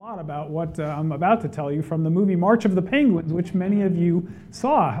about what I'm about to tell you from the movie March of the Penguins, which many of you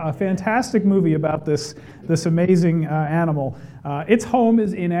saw. A fantastic movie about this amazing animal. Its home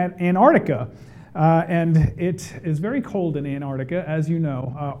is in Antarctica, and it is very cold in Antarctica, as you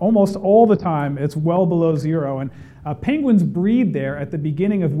know. Almost all the time, it's well below zero, and penguins breed there at the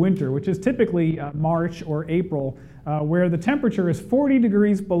beginning of winter, which is typically March or April, where the temperature is 40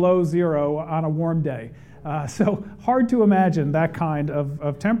 degrees below zero on a warm day. So hard to imagine that kind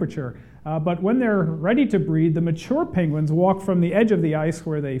of temperature. But when they're ready to breed, the mature penguins walk from the edge of the ice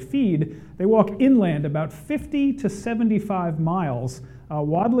where they feed. They walk inland about 50 to 75 miles,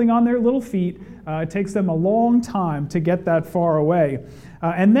 waddling on their little feet. It takes them a long time to get that far away.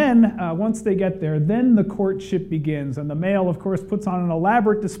 And then, once they get there, then the courtship begins. And the male, of course, puts on an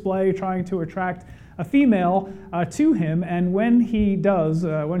elaborate display trying to attract a female to him, and when he does,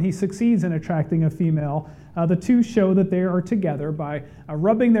 when he succeeds in attracting a female, the two show that they are together by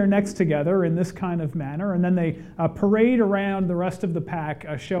rubbing their necks together in this kind of manner, and then they parade around the rest of the pack,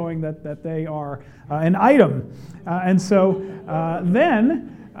 showing that they are an item. And so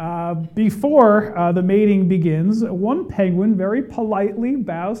then, before the mating begins, one penguin very politely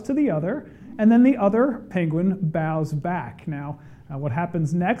bows to the other, and then the other penguin bows back. Now, what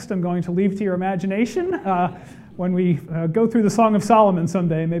happens next, I'm going to leave to your imagination. When we go through the Song of Solomon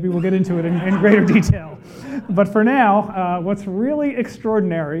someday, maybe we'll get into it in greater detail. But for now, what's really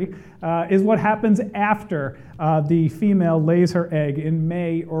extraordinary is what happens after the female lays her egg in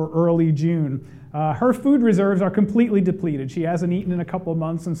May or early June. Her food reserves are completely depleted. She hasn't eaten in a couple of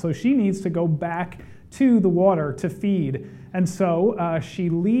months, and so she needs to go back to the water to feed. And so she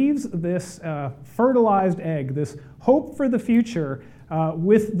leaves this fertilized egg, this hope for the future,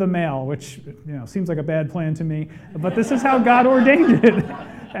 with the male, which seems like a bad plan to me, but this is how God ordained it.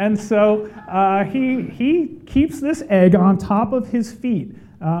 And so he keeps this egg on top of his feet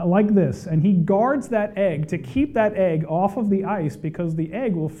like this, and he guards that egg to keep that egg off of the ice, because the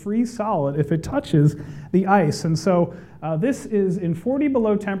egg will freeze solid if it touches the ice. And so this is in 40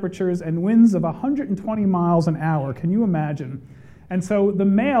 below temperatures and winds of 120 miles an hour. Can you imagine? And so the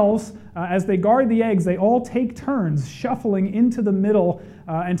males, as they guard the eggs, they all take turns shuffling into the middle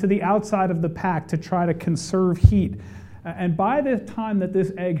and to the outside of the pack to try to conserve heat. And by the time that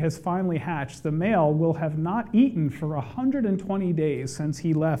this egg has finally hatched, the male will have not eaten for 120 days since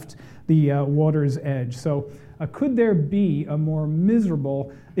he left the water's edge. So could there be a more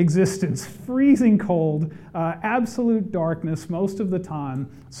miserable existence? Freezing cold, absolute darkness most of the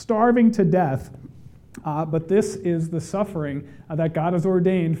time, starving to death. But this is the suffering that God has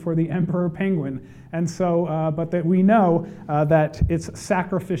ordained for the emperor penguin. And so, but that we know that it's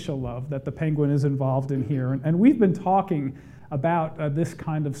sacrificial love that the penguin is involved in here. And we've been talking about this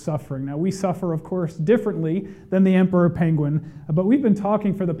kind of suffering. Now, we suffer, of course, differently than the emperor penguin, but we've been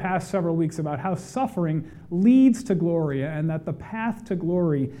talking for the past several weeks about how suffering leads to glory, and that the path to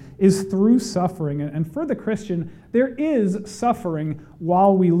glory is through suffering. And for the Christian, there is suffering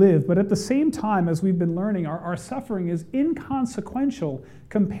while we live, but at the same time, as we've been learning, our suffering is inconsequential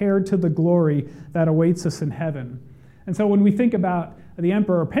compared to the glory that awaits us in heaven. And so when we think about the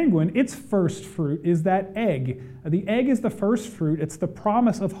emperor penguin, its first fruit is that egg. The egg is the first fruit. It's the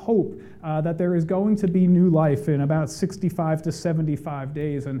promise of hope that there is going to be new life in about 65 to 75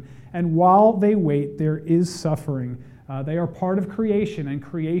 days. And while they wait, there is suffering. They are part of creation, and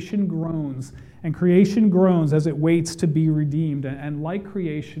creation groans. And creation groans as it waits to be redeemed. And like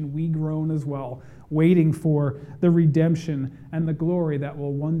creation, we groan as well, waiting for the redemption and the glory that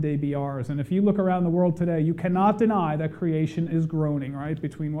will one day be ours. And if you look around the world today, you cannot deny that creation is groaning, right?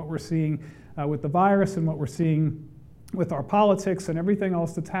 Between what we're seeing with the virus and what we're seeing with our politics and everything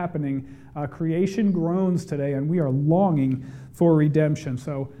else that's happening, creation groans today, and we are longing for redemption.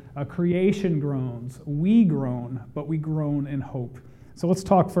 So creation groans, we groan, but we groan in hope. So let's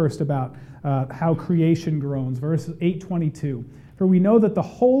talk first about how creation groans. Verse 8:22. For we know that the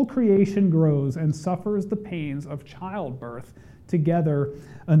whole creation grows and suffers the pains of childbirth together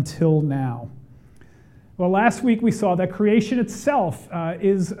until now. Well, last week we saw that creation itself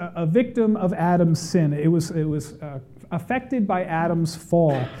is a victim of Adam's sin. It was affected by Adam's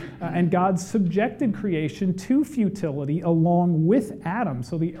fall, and God subjected creation to futility along with Adam.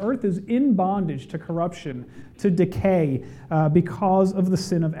 So the earth is in bondage to corruption, to decay, because of the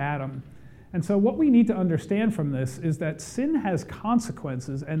sin of Adam. And so what we need to understand from this is that sin has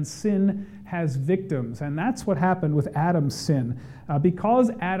consequences and sin has victims. And that's what happened with Adam's sin.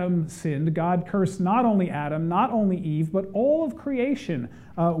 Because Adam sinned, God cursed not only Adam, not only Eve, but all of creation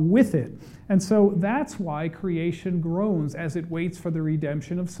with it. And so that's why creation groans as it waits for the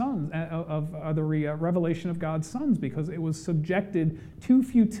redemption of sons, the revelation of God's sons, because it was subjected to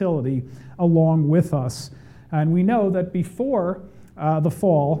futility along with us. And we know that before the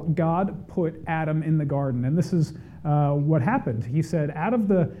fall, God put Adam in the garden. And this is what happened. He said, out of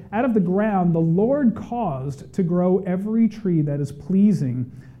the ground, the Lord caused to grow every tree that is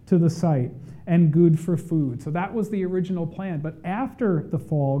pleasing to the sight and good for food. So that was the original plan. But after the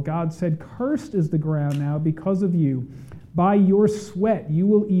fall, God said, cursed is the ground now because of you. By your sweat you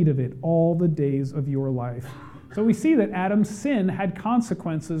will eat of it all the days of your life. So we see that Adam's sin had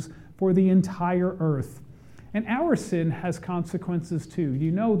consequences for the entire earth. And our sin has consequences too.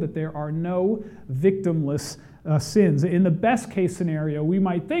 You know that there are no victimless sins. In the best case scenario, we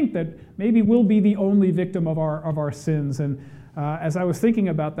might think that maybe we'll be the only victim of our sins. And as I was thinking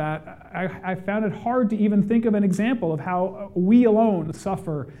about that, I found it hard to even think of an example of how we alone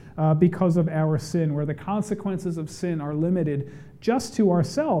suffer because of our sin, where the consequences of sin are limited just to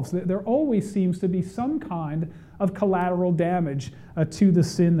ourselves. There always seems to be some kind of collateral damage to the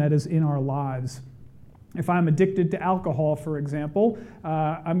sin that is in our lives. If I'm addicted to alcohol, for example,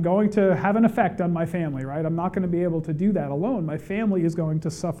 I'm going to have an effect on my family, right? I'm not going to be able to do that alone. My family is going to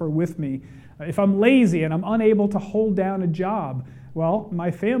suffer with me. If I'm lazy and I'm unable to hold down a job, well,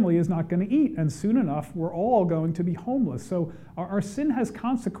 my family is not going to eat, and soon enough, we're all going to be homeless. So our sin has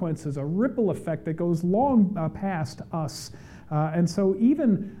consequences, a ripple effect that goes long past us. And so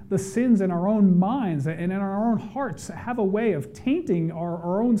even the sins in our own minds and in our own hearts have a way of tainting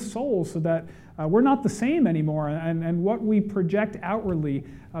our own souls so that we're not the same anymore. And what we project outwardly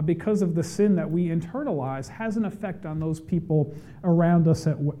because of the sin that we internalize has an effect on those people around us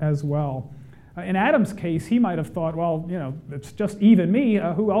as well. In Adam's case, he might have thought, well, it's just Eve and me.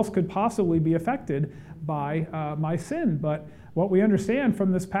 Who else could possibly be affected by my sin? But what we understand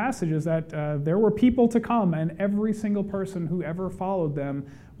from this passage is that there were people to come, and every single person who ever followed them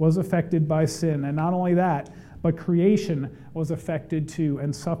was affected by sin. And not only that, but creation was affected too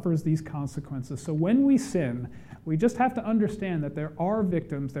and suffers these consequences. So when we sin, we just have to understand that there are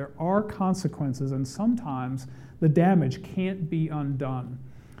victims, there are consequences, and sometimes the damage can't be undone.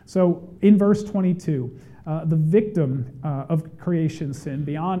 So in verse 22, the victim of creation sin,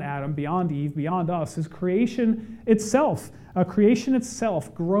 beyond Adam, beyond Eve, beyond us, is creation itself. Creation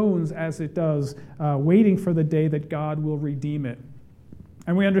itself groans as it does, waiting for the day that God will redeem it.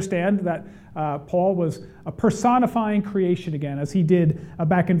 And we understand that Paul was personifying creation again, as he did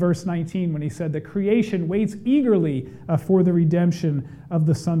back in verse 19 when he said that creation waits eagerly for the redemption of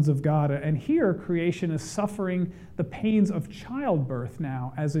the sons of God. And here creation is suffering the pains of childbirth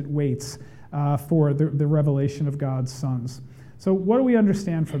now as it waits for the revelation of God's sons. So what do we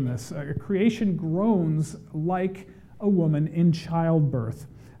understand from this? Creation groans like a woman in childbirth,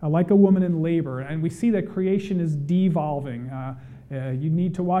 like a woman in labor. And we see that creation is devolving. You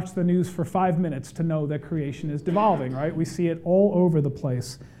need to watch the news for 5 minutes to know that creation is devolving, right? We see it all over the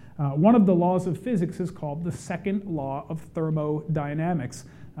place. One of the laws of physics is called the second law of thermodynamics.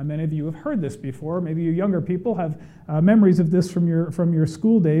 Many of you have heard this before. Maybe you younger people have memories of this from your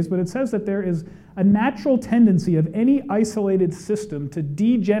school days, but it says that there is a natural tendency of any isolated system to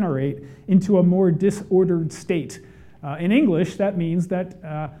degenerate into a more disordered state. In English, that means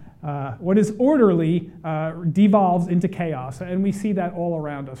that what is orderly devolves into chaos, and we see that all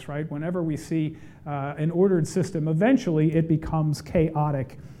around us, right? Whenever we see an ordered system, eventually it becomes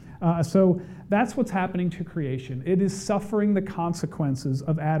chaotic. So that's what's happening to creation. It is suffering the consequences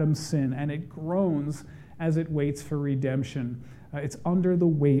of Adam's sin, and it groans as it waits for redemption. It's under the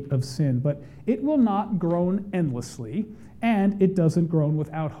weight of sin, but it will not groan endlessly, and it doesn't groan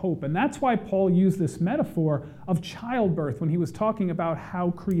without hope. And that's why Paul used this metaphor of childbirth when he was talking about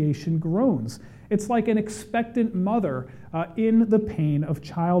how creation groans. It's like an expectant mother in the pain of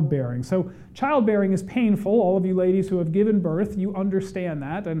childbearing. So childbearing is painful. All of you ladies who have given birth, you understand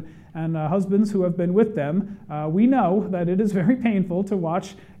that. And husbands who have been with them, we know that it is very painful to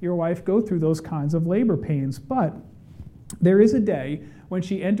watch your wife go through those kinds of labor pains. But there is a day when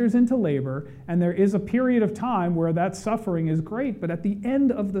she enters into labor, and there is a period of time where that suffering is great, but at the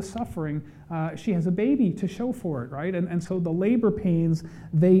end of the suffering, she has a baby to show for it, right? And so the labor pains,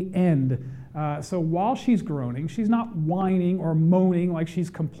 they end. So while she's groaning, she's not whining or moaning like she's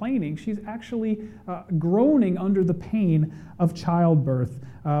complaining. She's actually groaning under the pain of childbirth.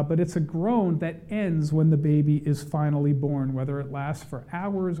 But it's a groan that ends when the baby is finally born, whether it lasts for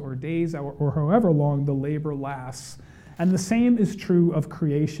hours or days or however long the labor lasts. And the same is true of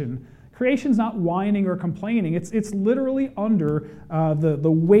creation. Creation's not whining or complaining. It's literally under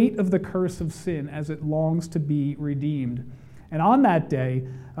the weight of the curse of sin as it longs to be redeemed. And on that day,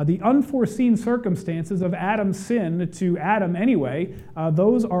 the unforeseen circumstances of Adam's sin to Adam anyway,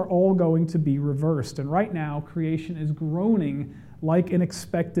 those are all going to be reversed. And right now, creation is groaning like an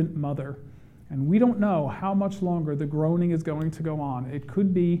expectant mother. And we don't know how much longer the groaning is going to go on. It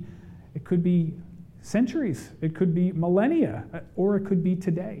could be centuries, it could be millennia, or it could be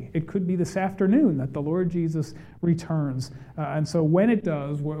today. It could be this afternoon that the Lord Jesus returns. And so when it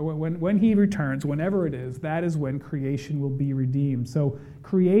does, when he returns, whenever it is, that is when creation will be redeemed. So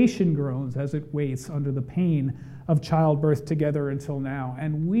creation groans as it waits under the pain of childbirth together until now.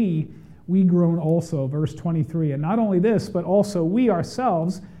 And we groan also, verse 23. And not only this, but also we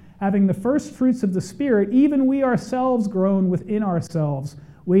ourselves, having the first fruits of the Spirit, even we ourselves groan within ourselves,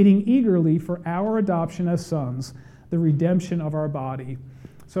 waiting eagerly for our adoption as sons, the redemption of our body.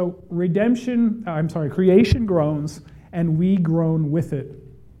 So creation groans, and we groan with it.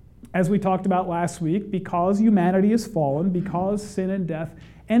 As we talked about last week, because humanity is fallen, because sin and death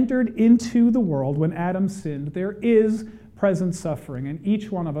entered into the world when Adam sinned, there is present suffering, and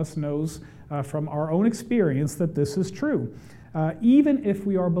each one of us knows from our own experience that this is true. Even if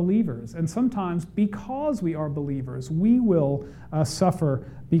we are believers. And sometimes because we are believers, we will suffer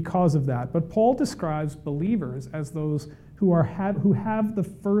because of that. But Paul describes believers as those who have the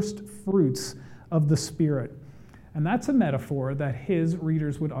first fruits of the Spirit. And that's a metaphor that his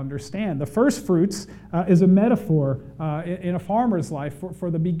readers would understand. The first fruits is a metaphor in a farmer's life for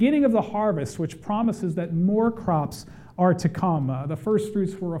the beginning of the harvest, which promises that more crops are to come. The first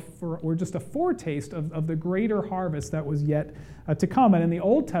fruits were just a foretaste of the greater harvest that was yet to come. And in the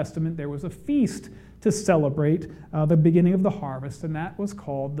Old Testament, there was a feast to celebrate the beginning of the harvest, and that was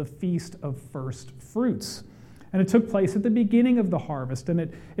called the Feast of First Fruits. And it took place at the beginning of the harvest, and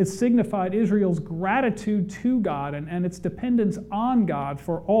it signified Israel's gratitude to God and its dependence on God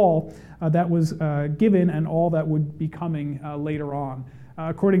for all that was given and all that would be coming later on.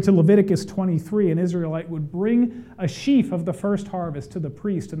 According to Leviticus 23, an Israelite would bring a sheaf of the first harvest to the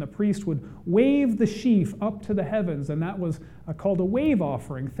priest, and the priest would wave the sheaf up to the heavens, and that was called a wave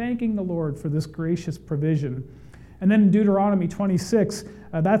offering, thanking the Lord for this gracious provision. And then in Deuteronomy 26,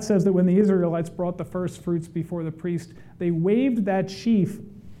 that says that when the Israelites brought the first fruits before the priest, they waved that sheaf,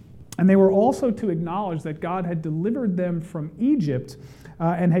 and they were also to acknowledge that God had delivered them from Egypt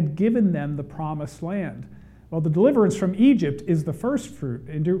and had given them the promised land. Well, the deliverance from Egypt is the first fruit.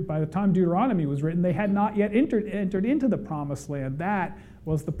 And by the time Deuteronomy was written, they had not yet entered into the promised land. That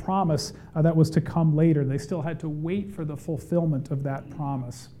was the promise that was to come later. They still had to wait for the fulfillment of that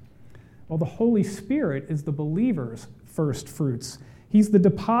promise. Well, the Holy Spirit is the believer's first fruits. He's the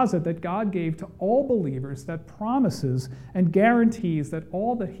deposit that God gave to all believers that promises and guarantees that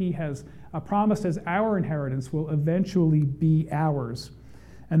all that he has promised as our inheritance will eventually be ours.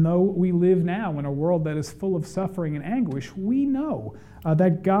 And though we live now in a world that is full of suffering and anguish, we know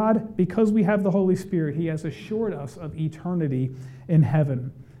that God, because we have the Holy Spirit, he has assured us of eternity in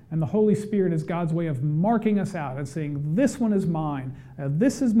heaven. And the Holy Spirit is God's way of marking us out and saying, this one is mine.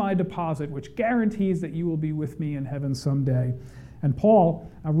 This is my deposit, which guarantees that you will be with me in heaven someday. And Paul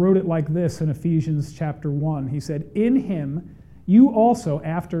wrote it like this in Ephesians chapter 1. He said, in him you also,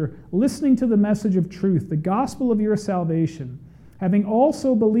 after listening to the message of truth, the gospel of your salvation, having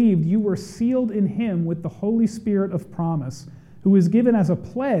also believed, you were sealed in him with the Holy Spirit of promise, who is given as a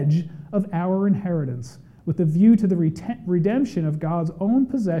pledge of our inheritance, with a view to the redemption of God's own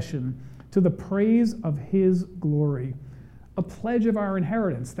possession, to the praise of his glory. A pledge of our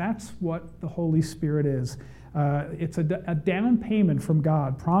inheritance. That's what the Holy Spirit is. It's a down payment from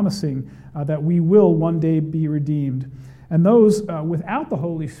God, promising that we will one day be redeemed. And those without the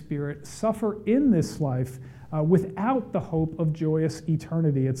Holy Spirit suffer in this life without the hope of joyous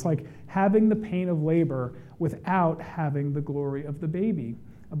eternity. It's like having the pain of labor without having the glory of the baby.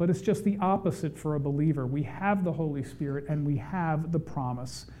 But it's just the opposite for a believer. We have the Holy Spirit and we have the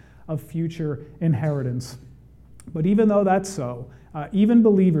promise of future inheritance. But even though that's so, even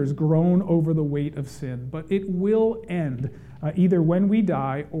believers groan over the weight of sin. But it will end either when we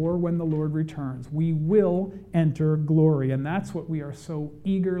die or when the Lord returns. We will enter glory, and that's what we are so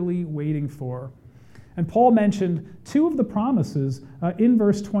eagerly waiting for. And Paul mentioned two of the promises in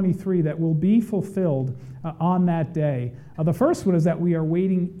verse 23 that will be fulfilled on that day. The first one is that we are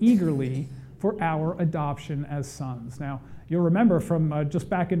waiting eagerly for our adoption as sons. Now, you'll remember from just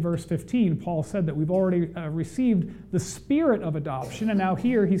back in verse 15, Paul said that we've already received the spirit of adoption, and now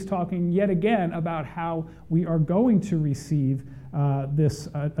here he's talking yet again about how we are going to receive this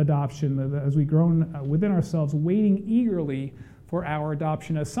adoption as we groan within ourselves, waiting eagerly for our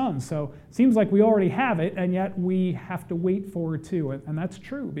adoption as sons. So it seems like we already have it, and yet we have to wait for it too. And that's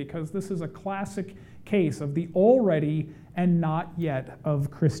true, because this is a classic case of the already and not yet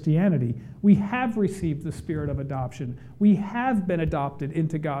of Christianity. We have received the spirit of adoption. We have been adopted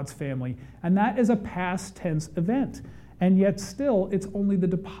into God's family, and that is a past tense event. And yet still, it's only the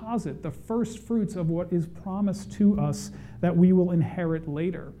deposit, the first fruits of what is promised to us that we will inherit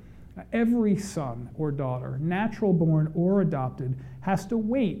later. Every son or daughter, natural born or adopted, has to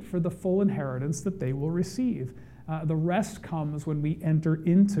wait for the full inheritance that they will receive. The rest comes when we enter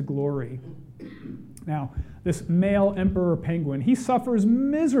into glory. Now, this male emperor penguin, he suffers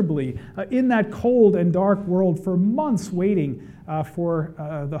miserably in that cold and dark world for months waiting for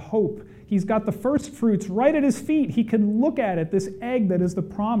the hope. He's got the first fruits right at his feet. He can look at it, this egg that is the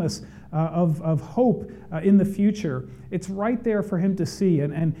promise of hope in the future. It's right there for him to see.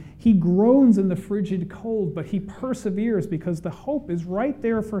 And he groans in the frigid cold, but he perseveres because the hope is right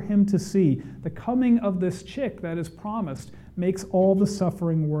there for him to see. The coming of this chick that is promised makes all the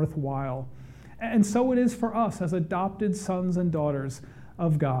suffering worthwhile. And so it is for us as adopted sons and daughters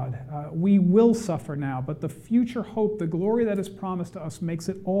of God. We will suffer now, but the future hope, the glory that is promised to us, makes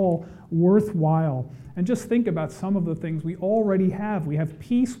it all worthwhile. And just think about some of the things we already have. We have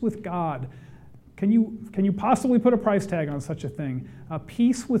peace with God. Can you possibly put a price tag on such a thing?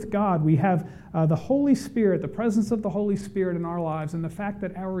 Peace with God. We have the Holy Spirit, the presence of the Holy Spirit in our lives, and the fact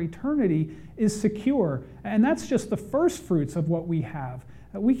that our eternity is secure. And that's just the first fruits of what we have.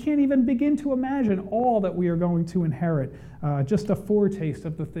 We can't even begin to imagine all that we are going to inherit, just a foretaste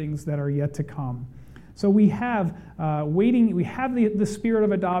of the things that are yet to come. So we have we have the spirit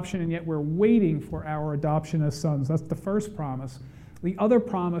of adoption, and yet we're waiting for our adoption as sons. That's the first promise. The other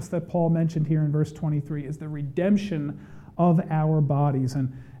promise that Paul mentioned here in verse 23 is the redemption of our bodies.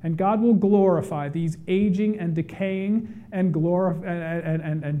 And God will glorify these aging and decaying and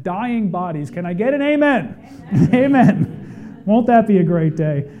dying bodies. Can I get an amen? Amen. Amen. Won't that be a great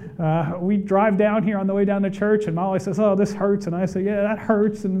day? We drive down here on the way down to church, and Molly says, "Oh, this hurts." And I say, "Yeah, that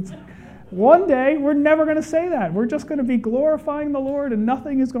hurts." And one day, we're never going to say that. We're just going to be glorifying the Lord, and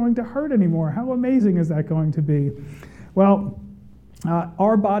nothing is going to hurt anymore. How amazing is that going to be? Well,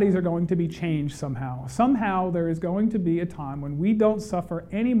 our bodies are going to be changed somehow. Somehow, there is going to be a time when we don't suffer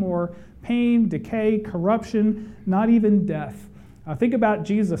any more pain, decay, corruption, not even death. Think about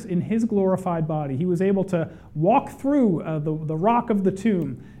Jesus in his glorified body. He was able to walk through the rock of the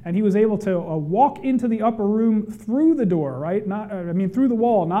tomb, and he was able to walk into the upper room through the door, right? Through the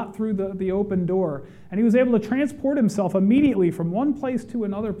wall, not through the open door. And he was able to transport himself immediately from one place to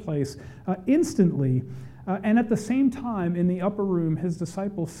another place instantly. And at the same time, in the upper room, his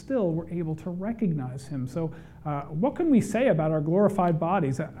disciples still were able to recognize him. So what can we say about our glorified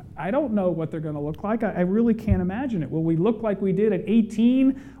bodies? I don't know what they're going to look like. I really can't imagine it. Will we look like we did at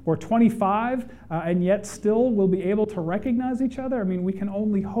 18 or 25, and yet still we'll be able to recognize each other? I mean, we can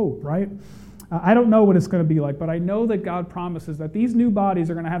only hope, right? I don't know what it's going to be like, but I know that God promises that these new bodies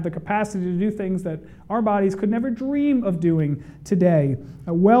are going to have the capacity to do things that our bodies could never dream of doing today,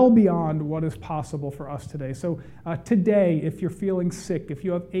 well beyond what is possible for us today. So today, if you're feeling sick, if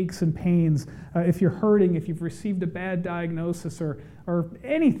you have aches and pains, if you're hurting, if you've received a bad diagnosis or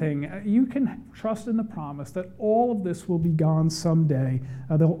anything, you can trust in the promise that all of this will be gone someday.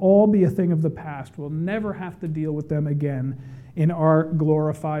 They'll all be a thing of the past. We'll never have to deal with them again in our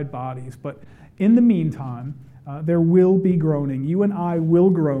glorified bodies. But in the meantime, there will be groaning. You and I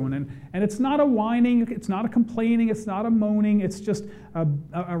will groan. And it's not a whining, it's not a complaining, it's not a moaning. It's just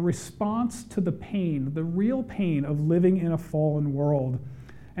a response to the pain, the real pain of living in a fallen world.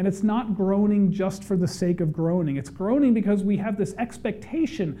 And it's not groaning just for the sake of groaning. It's groaning because we have this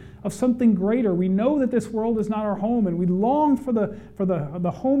expectation of something greater. We know that this world is not our home, and we long for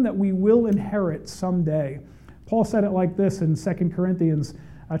the home that we will inherit someday. Paul said it like this in 2 Corinthians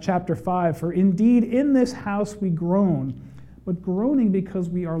chapter 5, "For indeed in this house we groan, but groaning because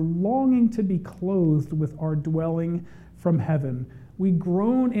we are longing to be clothed with our dwelling from heaven." We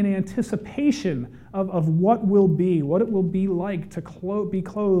groan in anticipation of what will be, what it will be like to be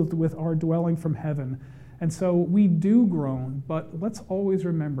clothed with our dwelling from heaven. And so we do groan, but let's always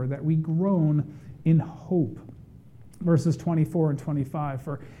remember that we groan in hope. Verses 24 and 25,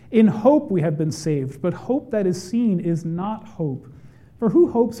 "For in hope we have been saved, but hope that is seen is not hope. For who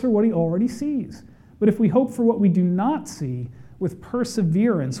hopes for what he already sees? But if we hope for what we do not see, with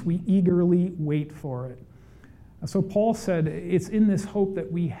perseverance we eagerly wait for it. So Paul said it's in this hope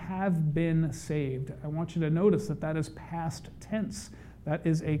that we have been saved. I want you to notice that that is past tense. That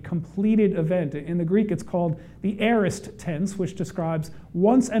is a completed event. In the Greek, it's called the aorist tense, which describes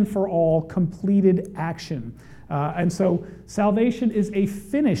once and for all completed action. And so salvation is a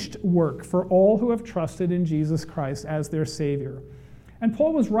finished work for all who have trusted in Jesus Christ as their Savior. And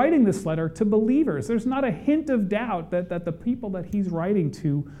Paul was writing this letter to believers. There's not a hint of doubt that the people that he's writing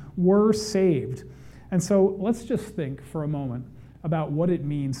to were saved. And so let's just think for a moment about what it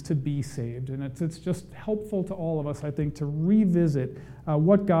means to be saved. And it's just helpful to all of us, I think, to revisit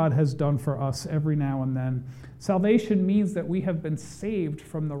what God has done for us every now and then. Salvation means that we have been saved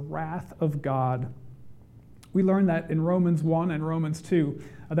from the wrath of God. We learn that in Romans 1 and Romans 2,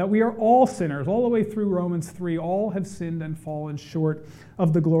 that we are all sinners. All the way through Romans 3, all have sinned and fallen short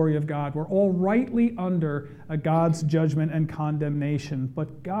of the glory of God. We're all rightly under God's judgment and condemnation,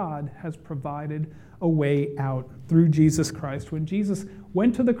 but God has provided a way out through Jesus Christ. When Jesus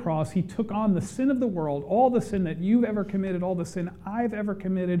went to the cross, he took on the sin of the world, all the sin that you've ever committed, all the sin I've ever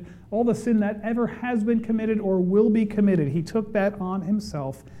committed, all the sin that ever has been committed or will be committed. He took that on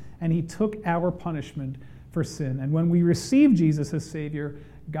himself, and he took our punishment for sin. And when we receive Jesus as Savior,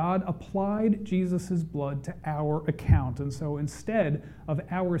 God applied Jesus' blood to our account. And so instead of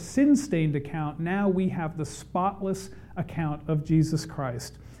our sin-stained account, now we have the spotless account of Jesus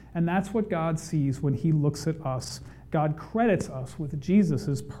Christ. And that's what God sees when he looks at us. God credits us with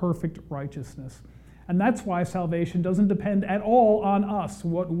Jesus' perfect righteousness. And that's why salvation doesn't depend at all on us,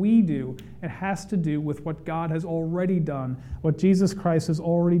 what we do. It has to do with what God has already done, what Jesus Christ has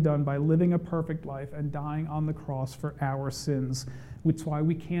already done by living a perfect life and dying on the cross for our sins. Which is why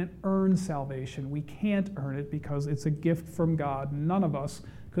we can't earn salvation. We can't earn it because it's a gift from God. None of us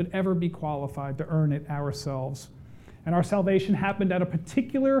could ever be qualified to earn it ourselves. And our salvation happened at a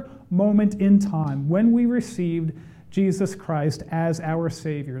particular moment in time when we received Jesus Christ as our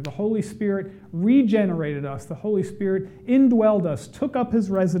Savior. The Holy Spirit regenerated us. The Holy Spirit indwelled us, took up his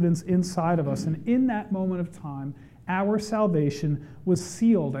residence inside of us. And in that moment of time, our salvation was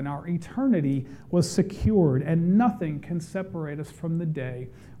sealed and our eternity was secured. And nothing can separate us from the day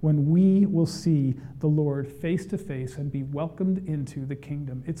when we will see the Lord face to face and be welcomed into the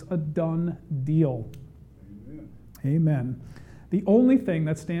kingdom. It's a done deal. Amen. The only thing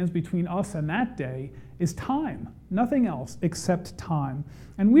that stands between us and that day is time. Nothing else except time.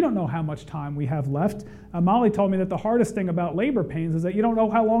 And we don't know how much time we have left. Molly told me that the hardest thing about labor pains is that you don't know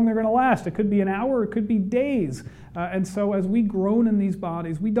how long they're going to last. It could be an hour, it could be days. And so as we groan in these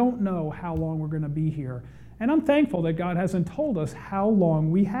bodies, we don't know how long we're going to be here. And I'm thankful that God hasn't told us how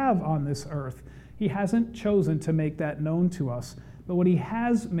long we have on this earth. He hasn't chosen to make that known to us. But what he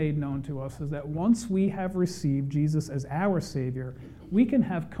has made known to us is that once we have received Jesus as our Savior, we can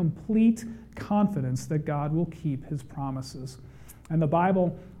have complete confidence that God will keep his promises. And the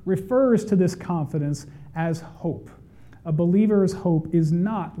Bible refers to this confidence as hope. A believer's hope is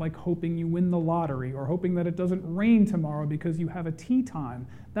not like hoping you win the lottery or hoping that it doesn't rain tomorrow because you have a tea time.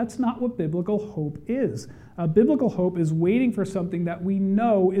 That's not what biblical hope is. Biblical hope is waiting for something that we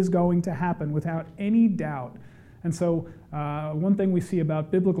know is going to happen without any doubt. And so one thing we see about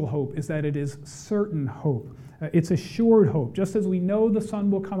biblical hope is that it is certain hope. It's assured hope. Just as we know the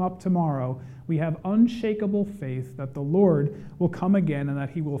sun will come up tomorrow, we have unshakable faith that the Lord will come again and that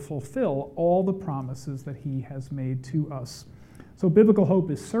he will fulfill all the promises that he has made to us. So biblical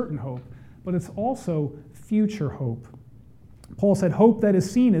hope is certain hope, but it's also future hope. Paul said, hope that is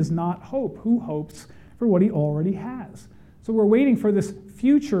seen is not hope. Who hopes for what he already has? So we're waiting for this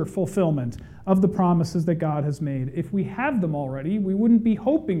future fulfillment of the promises that God has made. If we have them already, we wouldn't be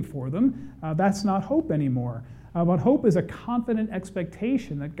hoping for them. That's not hope anymore. But hope is a confident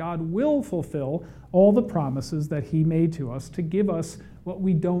expectation that God will fulfill all the promises that he made to us to give us what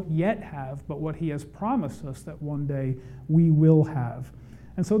we don't yet have, but what he has promised us that one day we will have.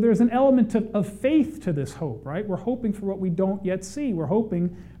 And so there's an element of faith to this hope, right? We're hoping for what we don't yet see. We're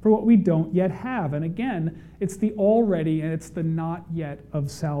hoping for what we don't yet have. And again, it's the already and it's the not yet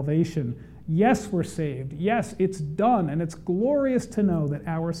of salvation. Yes, we're saved. Yes, it's done. And it's glorious to know that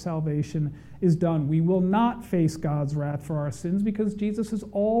our salvation is done. We will not face God's wrath for our sins because Jesus has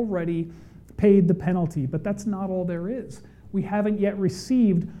already paid the penalty. But that's not all there is. We haven't yet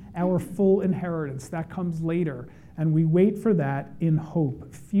received our full inheritance. That comes later. And we wait for that in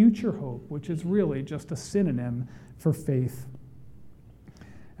hope, future hope, which is really just a synonym for faith.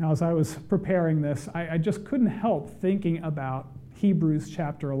 Now, as I was preparing this, I just couldn't help thinking about Hebrews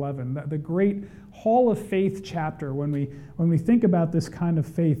chapter 11, the great hall of faith chapter when we think about this kind of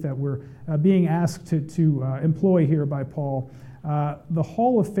faith that we're being asked to employ here by Paul. The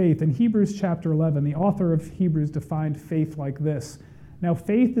hall of faith in Hebrews chapter 11, the author of Hebrews defined faith like this. Now,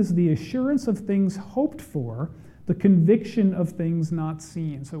 faith is the assurance of things hoped for, the conviction of things not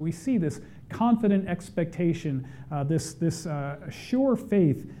seen. So we see this confident expectation, this sure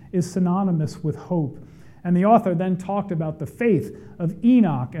faith is synonymous with hope. And the author then talked about the faith of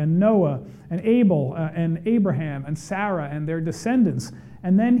Enoch and Noah and Abel and Abraham and Sarah and their descendants.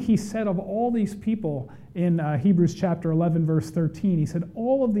 And then he said of all these people in Hebrews chapter 11, verse 13, he said,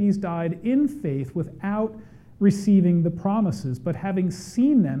 all of these died in faith without receiving the promises, but having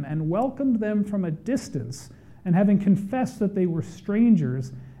seen them and welcomed them from a distance, and having confessed that they were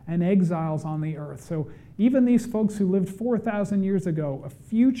strangers and exiles on the earth. So even these folks who lived 4,000 years ago, a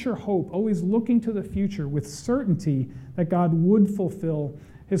future hope, always looking to the future with certainty that God would fulfill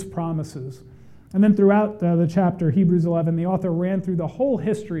his promises. And then throughout the chapter, Hebrews 11, the author ran through the whole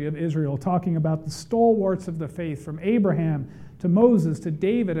history of Israel, talking about the stalwarts of the faith, from Abraham to Moses to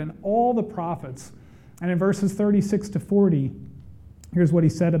David and all the prophets. And in verses 36 to 40, here's what he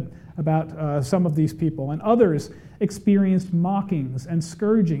said about some of these people. And others experienced mockings and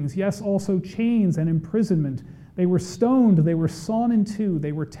scourgings, yes, also chains and imprisonment. They were stoned, they were sawn in two,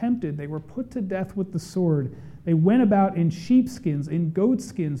 they were tempted, they were put to death with the sword. They went about in sheepskins, in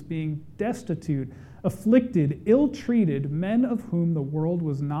goatskins, being destitute, afflicted, ill-treated, men of whom the world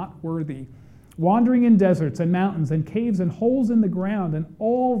was not worthy, wandering in deserts and mountains and caves and holes in the ground. And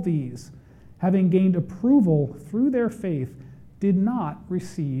all these, having gained approval through their faith, did not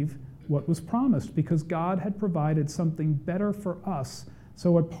receive what was promised, because God had provided something better for us,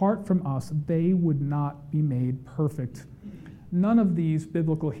 so apart from us, they would not be made perfect. None of these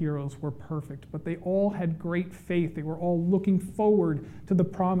biblical heroes were perfect, but they all had great faith. They were all looking forward to the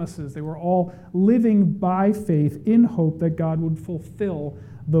promises. They were all living by faith in hope that God would fulfill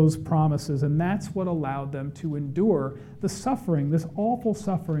those promises. And that's what allowed them to endure the suffering, this awful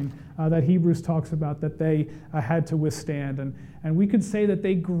suffering that Hebrews talks about that they had to withstand. And we could say that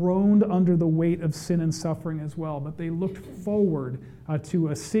they groaned under the weight of sin and suffering as well, but they looked forward to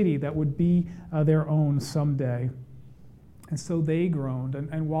a city that would be their own someday. And so they groaned.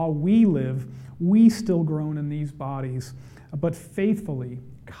 And while we live, we still groan in these bodies. But faithfully,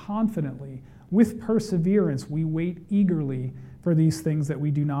 confidently, with perseverance, we wait eagerly for these things that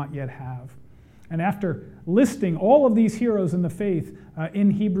we do not yet have. And after listing all of these heroes in the faith in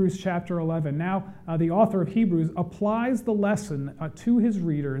Hebrews chapter 11, now the author of Hebrews applies the lesson to his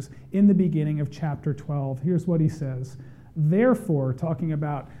readers in the beginning of chapter 12. Here's what he says. Therefore, talking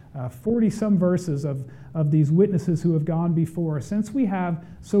about 40-some verses of these witnesses who have gone before, since we have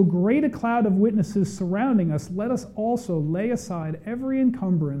so great a cloud of witnesses surrounding us, let us also lay aside every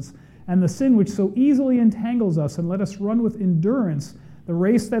encumbrance and the sin which so easily entangles us, and let us run with endurance the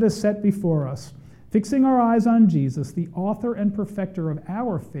race that is set before us, fixing our eyes on Jesus, the author and perfecter of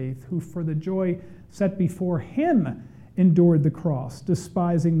our faith, who for the joy set before him endured the cross,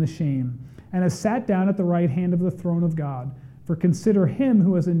 despising the shame, and has sat down at the right hand of the throne of God. For consider him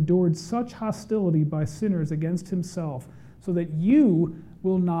who has endured such hostility by sinners against himself, so that you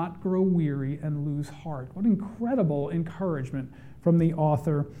will not grow weary and lose heart. What incredible encouragement from the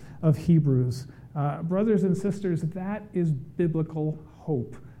author of Hebrews. Brothers and sisters, that is biblical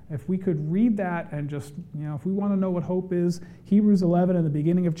hope. If we could read that and just, if we want to know what hope is, Hebrews 11 and the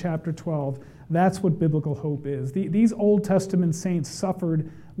beginning of chapter 12, that's what biblical hope is. These Old Testament saints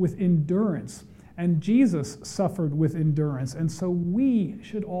suffered with endurance, and Jesus suffered with endurance, and so we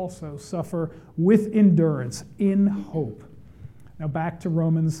should also suffer with endurance in hope. Now back to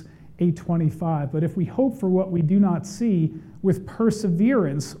Romans 8:25. But if we hope for what we do not see, with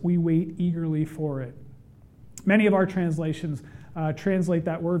perseverance we wait eagerly for it. Many of our translations translate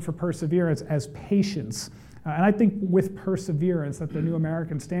that word for perseverance as patience. And I think with perseverance that the New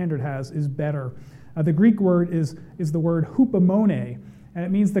American Standard has is better. The Greek word is the word hupomone, and it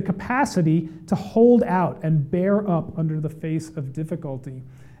means the capacity to hold out and bear up under the face of difficulty.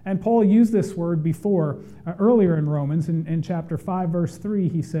 And Paul used this word before, earlier in Romans, in chapter 5, verse 3,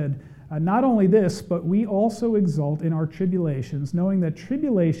 he said, not only this, but we also exult in our tribulations, knowing that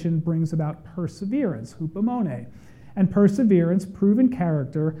tribulation brings about perseverance, hupomone, and perseverance, proven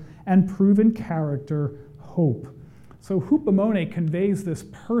character, and proven character, hope. So hupomone conveys this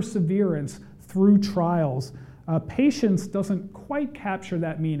perseverance through trials. Patience doesn't quite capture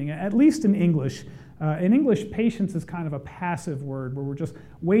that meaning, at least in English. In English, patience is kind of a passive word where we're just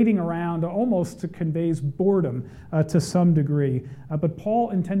waiting around almost conveys boredom to some degree. But Paul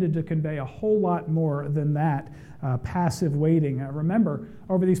intended to convey a whole lot more than that passive waiting. Remember,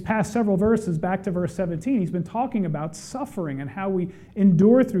 over these past several verses, back to verse 17, he's been talking about suffering and how we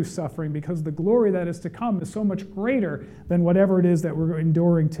endure through suffering because the glory that is to come is so much greater than whatever it is that we're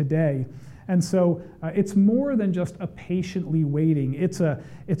enduring today. And so it's more than just a patiently waiting. It's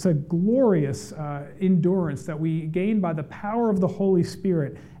a glorious endurance that we gain by the power of the Holy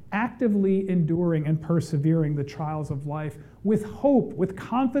Spirit, actively enduring and persevering the trials of life with hope, with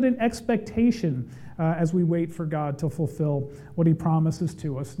confident expectation as we wait for God to fulfill what he promises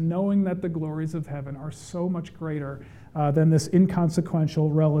to us, knowing that the glories of heaven are so much greater than this inconsequential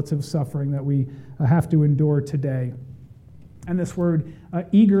relative suffering that we have to endure today. And this word,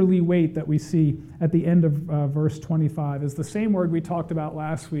 eagerly wait, that we see at the end of verse 25 is the same word we talked about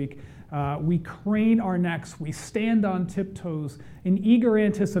last week. We crane our necks, we stand on tiptoes in eager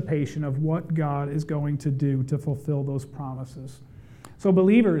anticipation of what God is going to do to fulfill those promises. So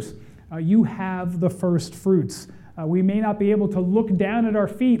believers, you have the first fruits. We may not be able to look down at our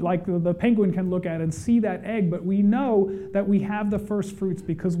feet like the penguin can look at and see that egg, but we know that we have the first fruits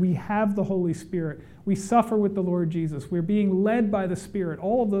because we have the Holy Spirit. We suffer with the Lord Jesus. We're being led by the Spirit.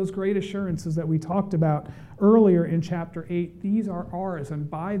 All of those great assurances that we talked about earlier in chapter 8, these are ours, and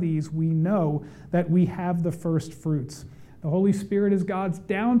by these we know that we have the first fruits. The Holy Spirit is God's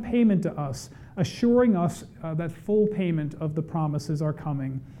down payment to us, assuring us that full payment of the promises are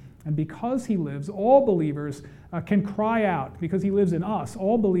coming. And because he lives, all believers can cry out. Because he lives in us,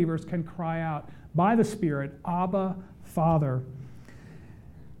 all believers can cry out by the Spirit, Abba, Father.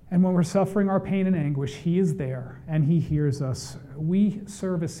 And when we're suffering our pain and anguish, he is there and he hears us. We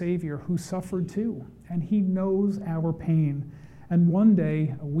serve a Savior who suffered too, and he knows our pain. And one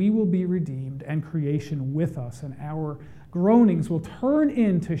day we will be redeemed and creation with us, and our groanings will turn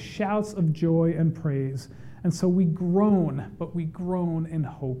into shouts of joy and praise. And so we groan, but we groan in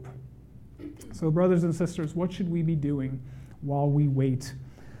hope. So brothers and sisters, what should we be doing while we wait?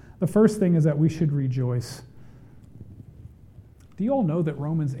 The first thing is that we should rejoice. Do you all know that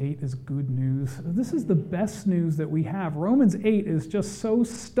Romans 8 is good news? This is the best news that we have. Romans 8 is just so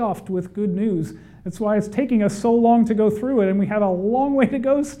stuffed with good news. That's why it's taking us so long to go through it, and we have a long way to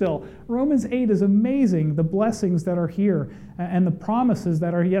go still. Romans 8 is amazing, the blessings that are here and the promises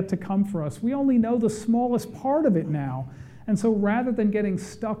that are yet to come for us. We only know the smallest part of it now. And so rather than getting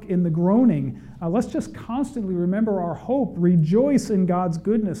stuck in the groaning, let's just constantly remember our hope, rejoice in God's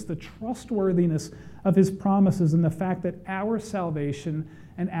goodness, the trustworthiness of his promises, and the fact that our salvation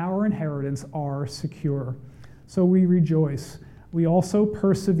and our inheritance are secure. So we rejoice. We also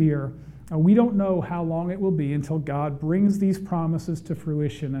persevere. We don't know how long it will be until God brings these promises to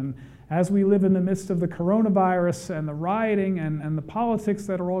fruition. And as we live in the midst of the coronavirus and the rioting and the politics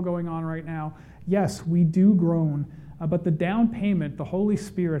that are all going on right now, yes, we do groan. But the down payment, the Holy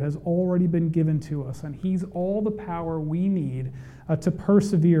Spirit, has already been given to us, and he's all the power we need to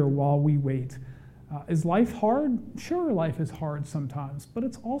persevere while we wait. Is life hard? Sure, life is hard sometimes, but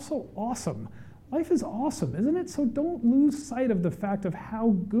it's also awesome. Life is awesome, isn't it? So don't lose sight of the fact of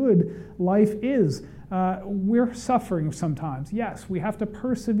how good life is. We're suffering sometimes. Yes, we have to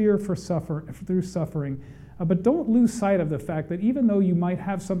persevere through suffering, but don't lose sight of the fact that even though you might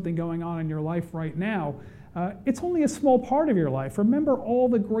have something going on in your life right now, it's only a small part of your life. Remember all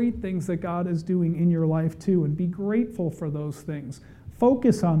the great things that God is doing in your life too, and be grateful for those things.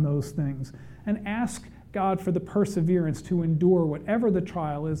 Focus on those things, and ask God for the perseverance to endure whatever the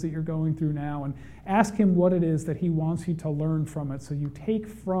trial is that you're going through now, and ask him what it is that he wants you to learn from it, so you take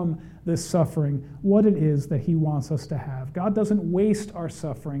from this suffering what it is that he wants us to have. God doesn't waste our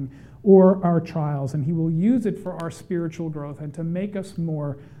suffering or our trials, and he will use it for our spiritual growth and to make us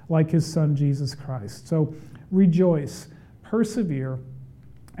more like his Son, Jesus Christ. So rejoice, persevere,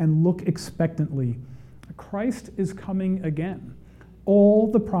 and look expectantly. Christ is coming again.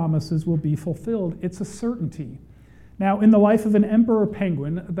 All the promises will be fulfilled. It's a certainty. Now, in the life of an emperor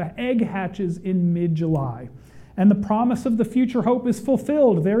penguin, the egg hatches in mid-July, and the promise of the future hope is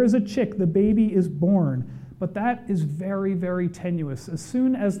fulfilled. There is a chick, the baby is born. But that is very, very tenuous. As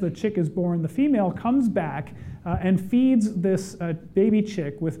soon as the chick is born, the female comes back and feeds this baby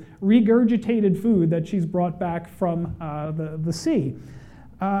chick with regurgitated food that she's brought back from the sea.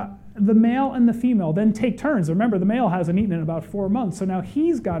 the male and the female then take turns. Remember, the male hasn't eaten in about 4 months, so now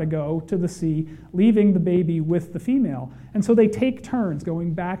he's got to go to the sea, leaving the baby with the female. And so they take turns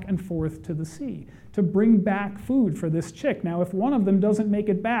going back and forth to the sea to bring back food for this chick. Now, if one of them doesn't make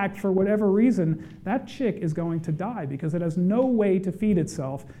it back for whatever reason, that chick is going to die because it has no way to feed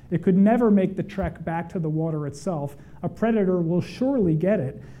itself. It could never make the trek back to the water itself. A predator will surely get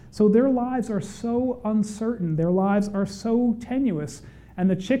it. So their lives are so uncertain. Their lives are so tenuous. And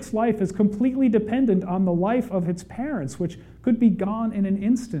the chick's life is completely dependent on the life of its parents, which could be gone in an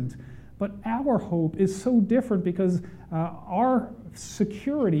instant. But our hope is so different because our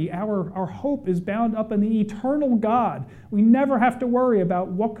security, our hope is bound up in the eternal God. We never have to worry about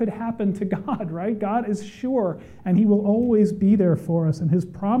what could happen to God, right? God is sure, and he will always be there for us, and his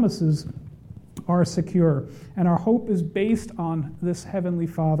promises are secure. And our hope is based on this heavenly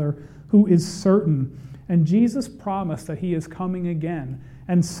Father who is certain. And Jesus promised that he is coming again.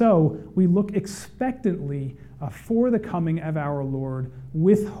 And so we look expectantly for the coming of our Lord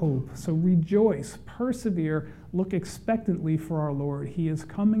with hope. So rejoice, persevere, look expectantly for our Lord. He is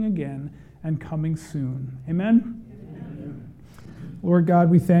coming again and coming soon. Amen? Amen. Lord God,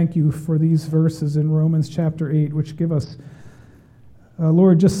 we thank you for these verses in Romans chapter 8, which give us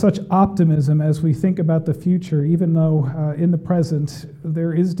Lord, just such optimism as we think about the future, even though in the present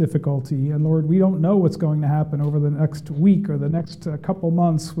there is difficulty. And Lord, we don't know what's going to happen over the next week or the next couple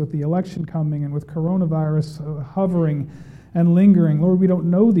months with the election coming and with coronavirus hovering and lingering. Lord, we don't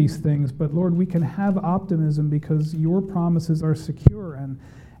know these things, but Lord, we can have optimism because your promises are secure, and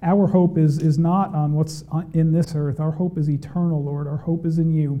our hope is not on what's in this earth. Our hope is eternal, Lord. Our hope is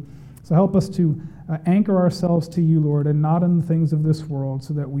in you. So help us to anchor ourselves to you, Lord, and not in the things of this world,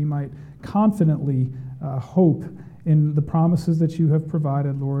 so that we might confidently hope in the promises that you have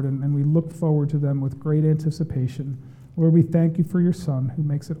provided, Lord, and we look forward to them with great anticipation. Lord, we thank you for your Son, who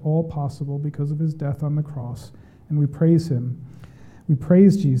makes it all possible because of his death on the cross, and we praise him. We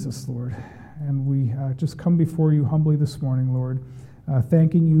praise Jesus, Lord, and we just come before you humbly this morning, Lord,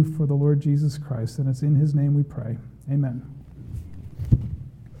 thanking you for the Lord Jesus Christ, and it's in his name we pray. Amen.